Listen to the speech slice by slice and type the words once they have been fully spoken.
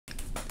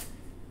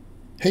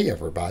Hey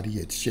everybody,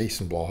 it's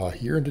Jason Blaha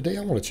here, and today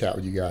I want to chat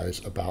with you guys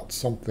about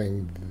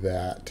something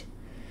that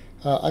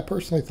I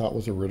personally thought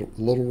was a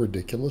little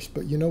ridiculous,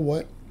 but you know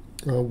what?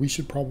 We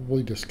should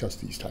probably discuss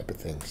these type of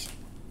things.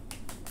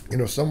 You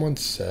know, someone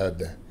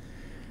said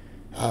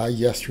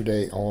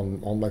yesterday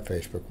on my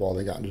Facebook while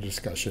they got into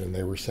discussion, and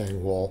they were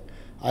saying, well,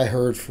 I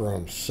heard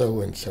from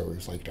so-and-so, it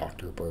was like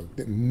Dr. Berg,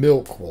 that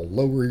milk will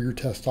lower your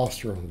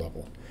testosterone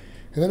level.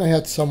 And then I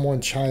had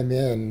someone chime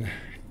in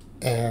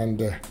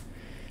and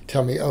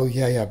tell me, oh,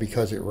 yeah,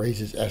 because it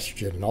raises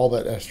estrogen, and all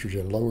that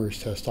estrogen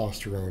lowers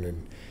testosterone,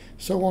 and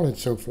so on and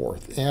so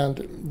forth.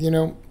 And, you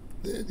know,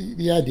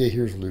 the idea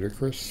here is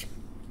ludicrous.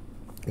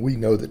 We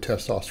know that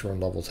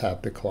testosterone levels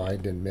have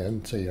declined in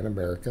men, say in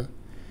America,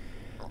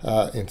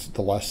 in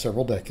the last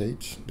several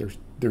decades.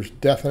 There's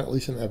definitely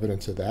some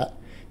evidence of that.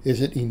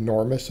 Is it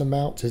enormous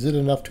amounts? Is it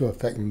enough to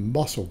affect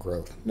muscle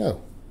growth?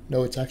 No,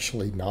 it's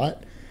actually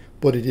not,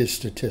 but it is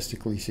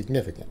statistically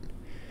significant.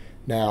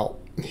 Now,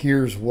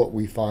 here's what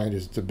we find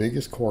is the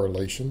biggest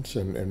correlations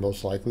and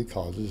most likely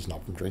causes,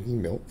 not from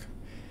drinking milk.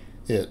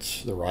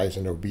 It's the rise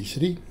in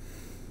obesity,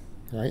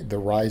 right? The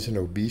rise in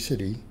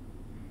obesity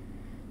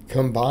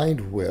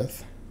combined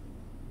with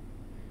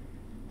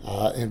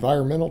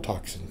environmental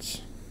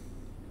toxins,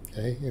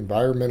 okay?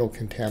 Environmental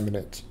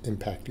contaminants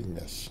impacting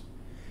this.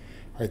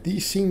 All right,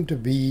 these seem to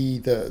be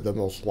the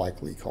most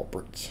likely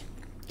culprits.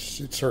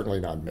 It's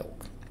certainly not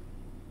milk,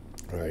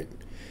 all right?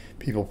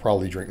 People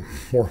probably drink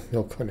more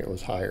milk when it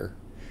was higher.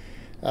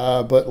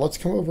 But let's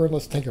come over and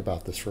let's think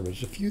about this for a minute.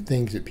 There's a few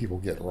things that people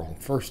get wrong.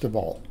 First of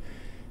all,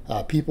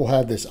 people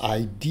have this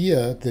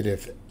idea that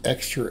if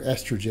extra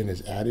estrogen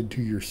is added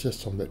to your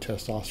system that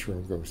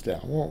testosterone goes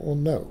down. Well,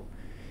 no.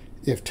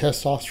 If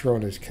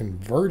testosterone is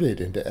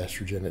converted into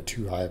estrogen at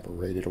too high of a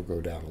rate, it'll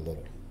go down a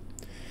little.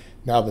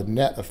 Now, the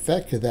net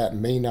effect of that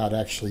may not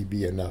actually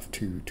be enough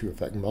to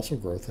affect muscle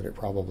growth, and it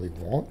probably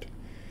won't.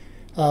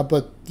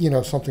 But, you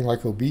know, something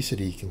like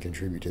obesity can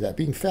contribute to that,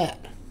 being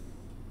fat.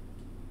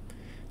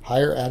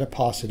 Higher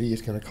adiposity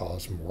is going to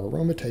cause more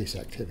aromatase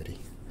activity.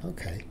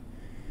 Okay.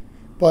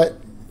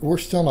 But we're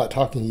still not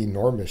talking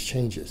enormous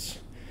changes.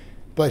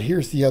 But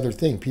here's the other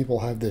thing. People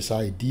have this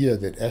idea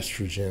that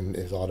estrogen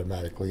is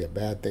automatically a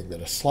bad thing,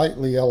 that a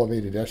slightly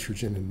elevated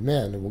estrogen in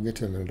men, and we'll get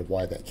to in a minute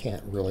why that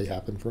can't really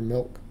happen from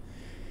milk,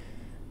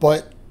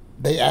 but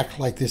they act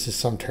like this is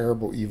some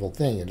terrible evil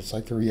thing. And it's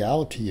like the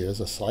reality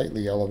is a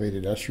slightly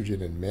elevated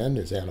estrogen in men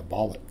is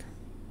anabolic.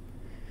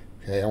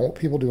 Okay, I want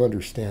people to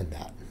understand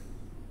that.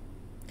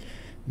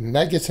 And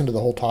that gets into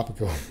the whole topic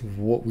of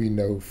what we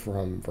know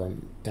from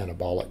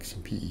anabolics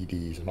and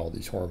PEDs and all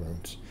these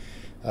hormones.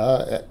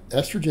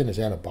 Estrogen is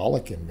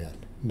anabolic in men.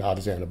 Not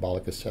as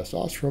anabolic as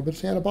testosterone, but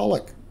it's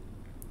anabolic.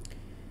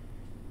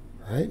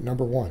 All right,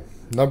 number one.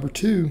 Number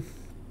two,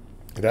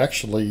 it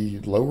actually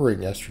lowering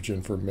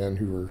estrogen for men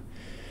who are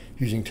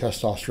using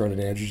testosterone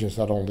and androgens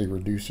not only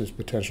reduces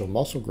potential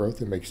muscle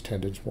growth, it makes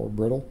tendons more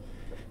brittle,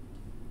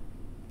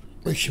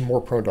 makes you more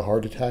prone to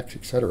heart attacks,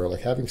 etc.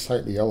 Like having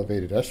slightly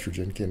elevated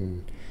estrogen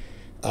can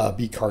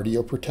be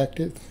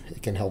cardioprotective.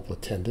 It can help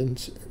with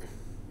tendons.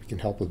 It can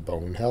help with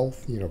bone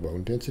health, you know,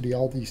 bone density,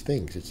 all these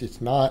things.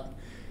 It's not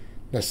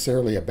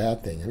necessarily a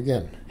bad thing. And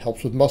again,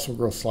 helps with muscle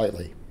growth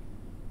slightly.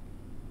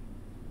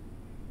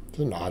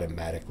 Doesn't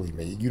automatically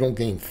make you don't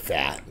gain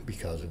fat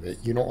because of it.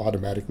 You don't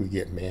automatically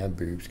get man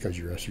boobs because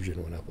your estrogen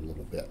went up a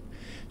little bit.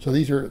 So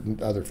these are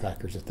other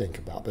factors to think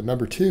about. But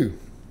number two,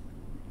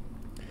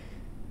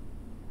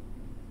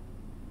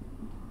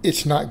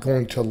 it's not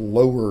going to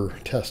lower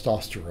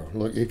testosterone.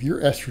 Look, if your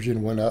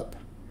estrogen went up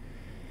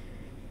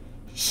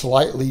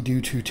slightly due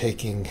to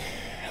taking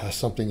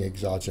something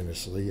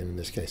exogenously, and in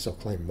this case they'll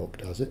claim milk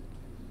does it.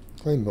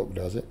 Claim milk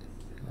does it.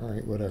 All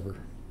right, whatever.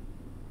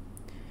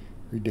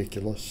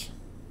 Ridiculous.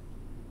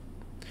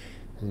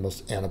 One of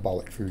the most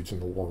anabolic foods in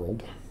the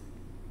world.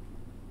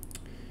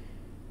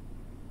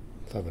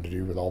 It's having to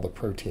do with all the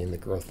protein, the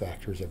growth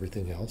factors,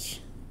 everything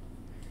else.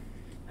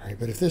 All right,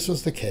 but if this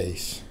was the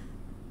case,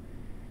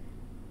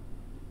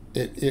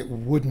 it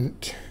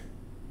wouldn't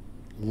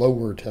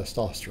lower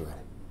testosterone.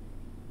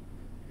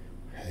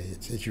 Okay,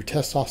 it's your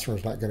testosterone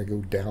is not going to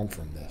go down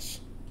from this.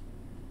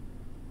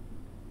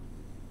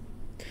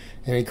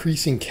 And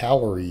increasing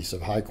calories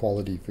of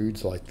high-quality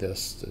foods like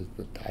this,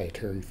 the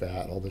dietary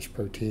fat, all this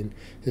protein,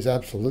 is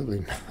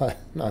absolutely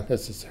not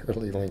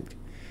necessarily linked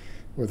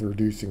with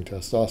reducing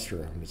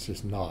testosterone. It's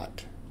just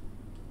not.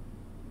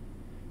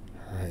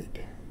 All right.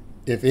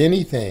 If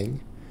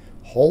anything,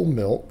 whole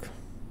milk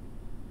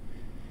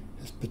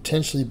has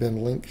potentially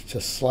been linked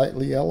to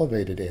slightly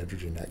elevated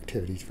androgen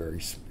activities.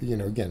 Very, you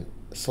know, again,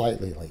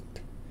 slightly linked.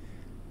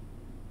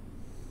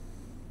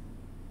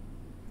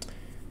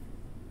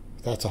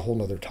 That's a whole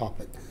nother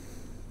topic.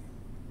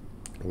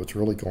 What's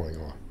really going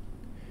on?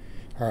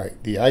 All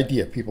right, the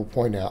idea people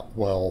point out,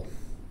 well,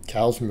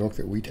 cow's milk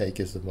that we take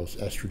is the most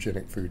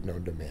estrogenic food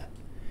known to man.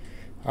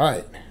 All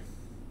right,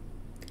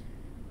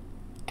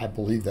 I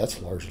believe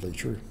that's largely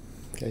true.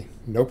 Okay,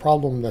 no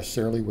problem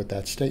necessarily with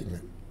that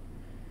statement.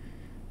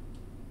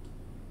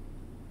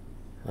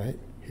 Right?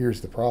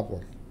 Here's the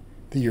problem.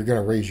 that you're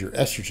going to raise your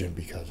estrogen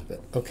because of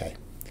it. Okay.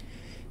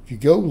 If you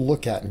go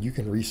look at, and you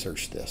can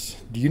research this,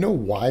 do you know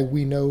why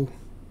we know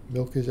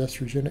milk is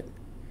estrogenic?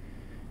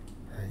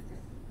 All right.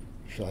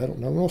 So I don't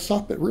know.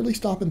 Well, really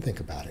stop and think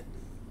about it.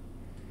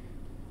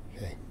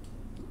 Okay.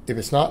 If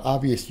it's not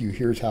obvious to you,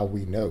 here's how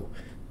we know.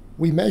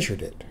 We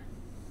measured it.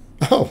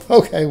 Oh,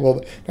 okay.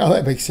 Well, now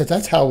that makes sense.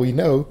 That's how we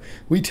know.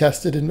 We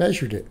tested and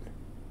measured it.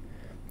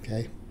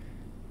 Okay.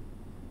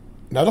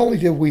 Not only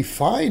did we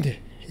find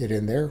it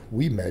in there,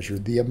 we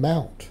measured the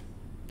amount.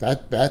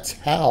 That's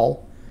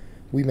how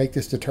we make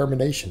this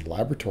determination.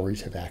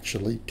 Laboratories have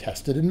actually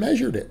tested and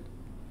measured it.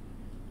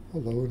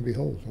 Well, lo and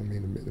behold, I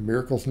mean, the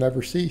miracles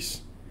never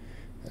cease.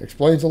 That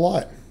explains a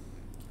lot.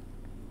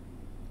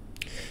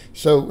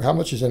 So how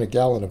much is in a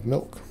gallon of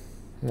milk?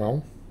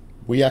 Well,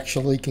 we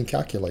actually can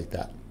calculate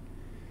that.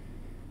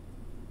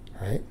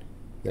 Right?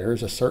 There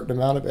is a certain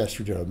amount of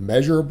estrogen, a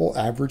measurable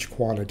average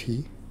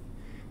quantity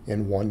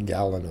in 1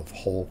 gallon of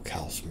whole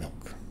cow's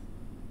milk.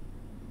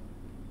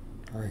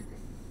 All right.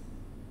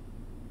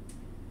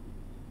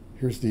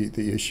 Here's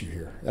the issue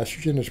here.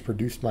 Estrogen is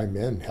produced by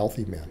men,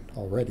 healthy men,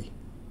 already.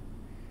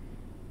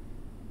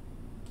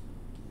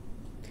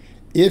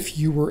 If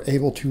you were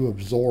able to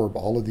absorb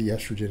all of the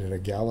estrogen in a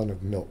gallon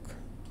of milk,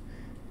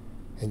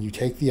 and you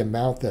take the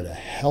amount that a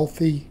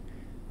healthy,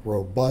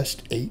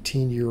 robust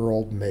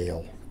 18-year-old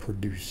male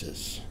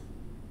produces,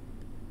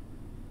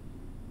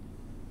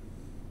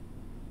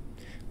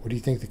 what do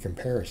you think the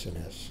comparison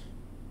is?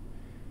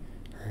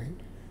 All right.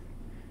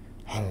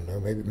 I don't know,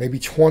 maybe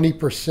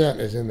 20%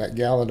 is in that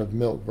gallon of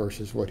milk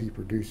versus what he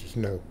produces.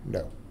 No,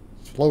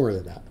 it's lower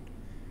than that.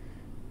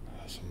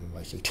 Someone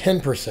might say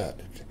 10%.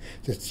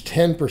 It's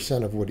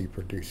 10% of what he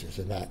produces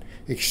in that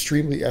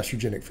extremely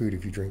estrogenic food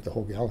if you drink the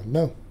whole gallon.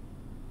 No.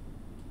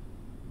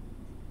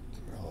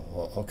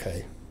 Oh,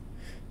 okay.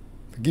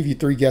 I'll give you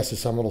 3 guesses.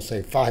 Someone will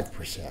say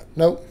 5%.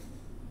 Nope.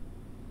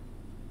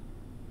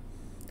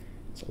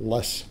 It's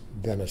less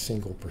than a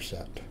single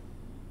percent.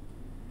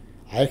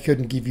 I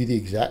couldn't give you the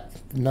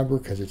exact number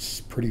because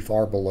it's pretty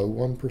far below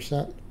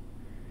 1%.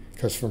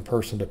 Because from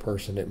person to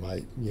person, it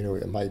might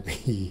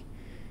be,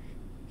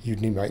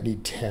 might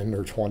need 10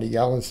 or 20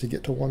 gallons to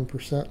get to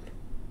 1%.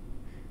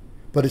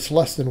 But it's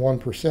less than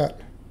 1%.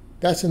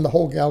 That's in the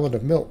whole gallon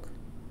of milk.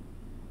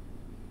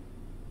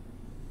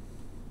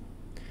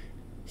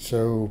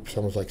 So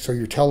someone's like, so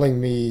you're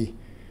telling me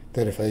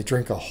that if I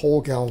drink a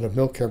whole gallon of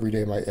milk every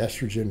day, my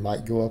estrogen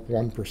might go up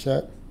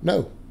 1%?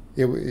 No.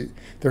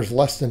 There's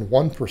less than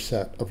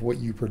 1% of what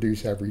you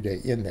produce every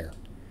day in there.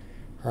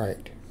 All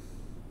right.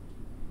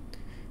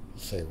 You'll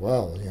say,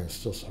 well, there's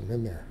still some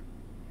in there.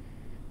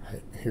 All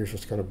right. Here's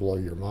what's going to blow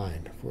your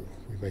mind. We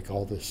make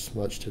all this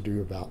much to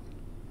do about.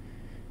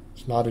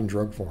 It's not in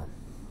drug form.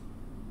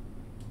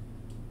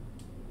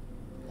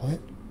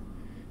 What?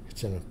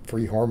 It's in a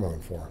free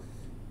hormone form.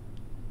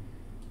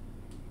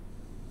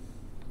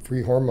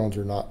 Free hormones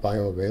are not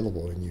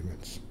bioavailable in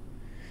humans.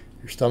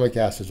 Your stomach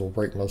acids will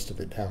break most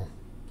of it down.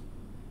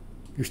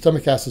 Your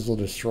stomach acids will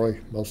destroy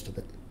most of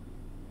it.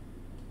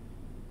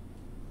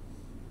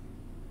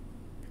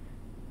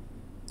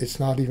 It's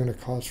not even a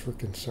cause for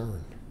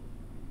concern.